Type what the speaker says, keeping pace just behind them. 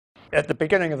at the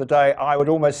beginning of the day, I would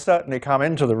almost certainly come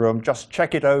into the room, just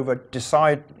check it over,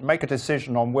 decide, make a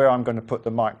decision on where I'm going to put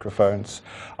the microphones.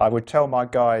 I would tell my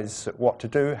guys what to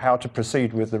do, how to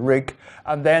proceed with the rig,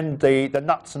 and then the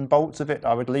nuts and bolts of it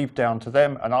I would leave down to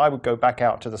them, and I would go back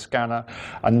out to the scanner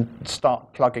and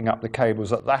start plugging up the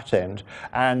cables at that end.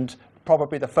 And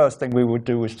probably the first thing we would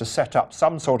do was to set up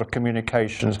some sort of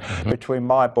communications between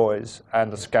my boys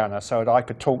and the scanner so that I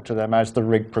could talk to them as the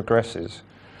rig progresses.